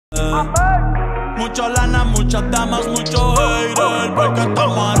Mucha lana, muchas damas, mucho hater. Porque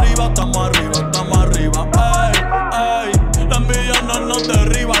estamos arriba, estamos arriba, estamos arriba. Ey, ey. La envidia no nos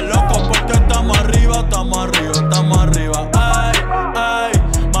derriba, loco. Porque estamos arriba, estamos arriba, estamos arriba. Ey, ey.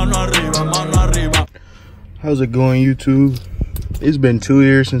 Mano arriba, mano arriba. How's it going, YouTube? It's been 2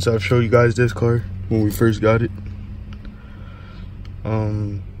 years since I've showed you guys this car when we first got it.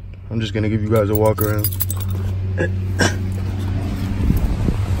 I'm just gonna give you guys a walk around.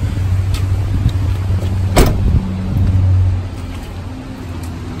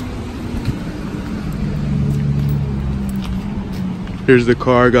 Here's the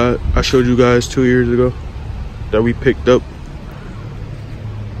car I showed you guys 2 years ago that we picked up.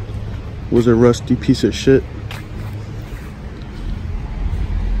 It was a rusty piece of shit.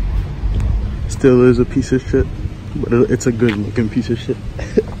 Still is a piece of shit, but it's a good looking piece of shit.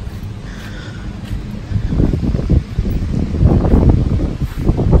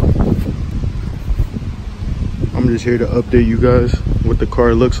 I'm just here to update you guys what the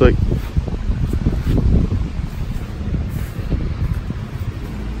car looks like.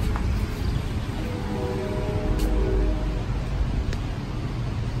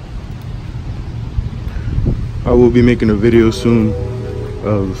 I will be making a video soon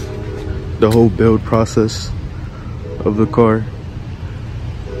of the whole build process of the car.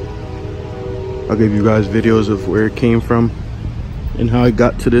 I'll give you guys videos of where it came from and how it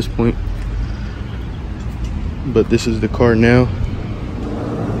got to this point. But this is the car now.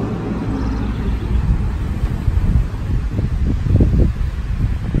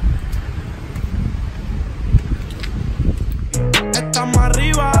 Estamos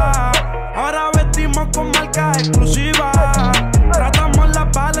arriba, ahora vestimos con marcas exclusivas. Tratamos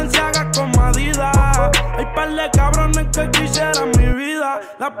las Balenciagas como Adidas. Hay par de cabrones que quisieran mi vida.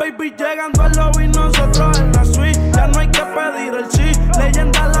 Las baby llegando al lobby, nosotros en la suite. Ya no hay que pedir el sí,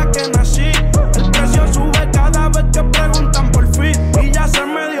 leyenda la que nací. El precio sube cada vez que preguntan por fin. Y ya se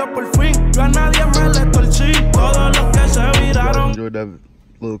me dio por fin, yo a nadie me le torcí. Todos los que se viraron. Enjoyed that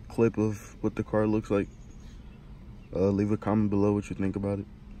little clip of what the car looks like. Leave a comment below what you think about it.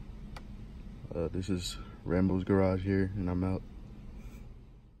 This is Rambo's garage here, and I'm out.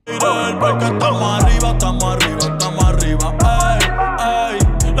 Porque estamos arriba, estamos arriba, estamos arriba. Ey, ey.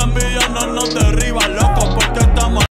 La envidia no nos derriba.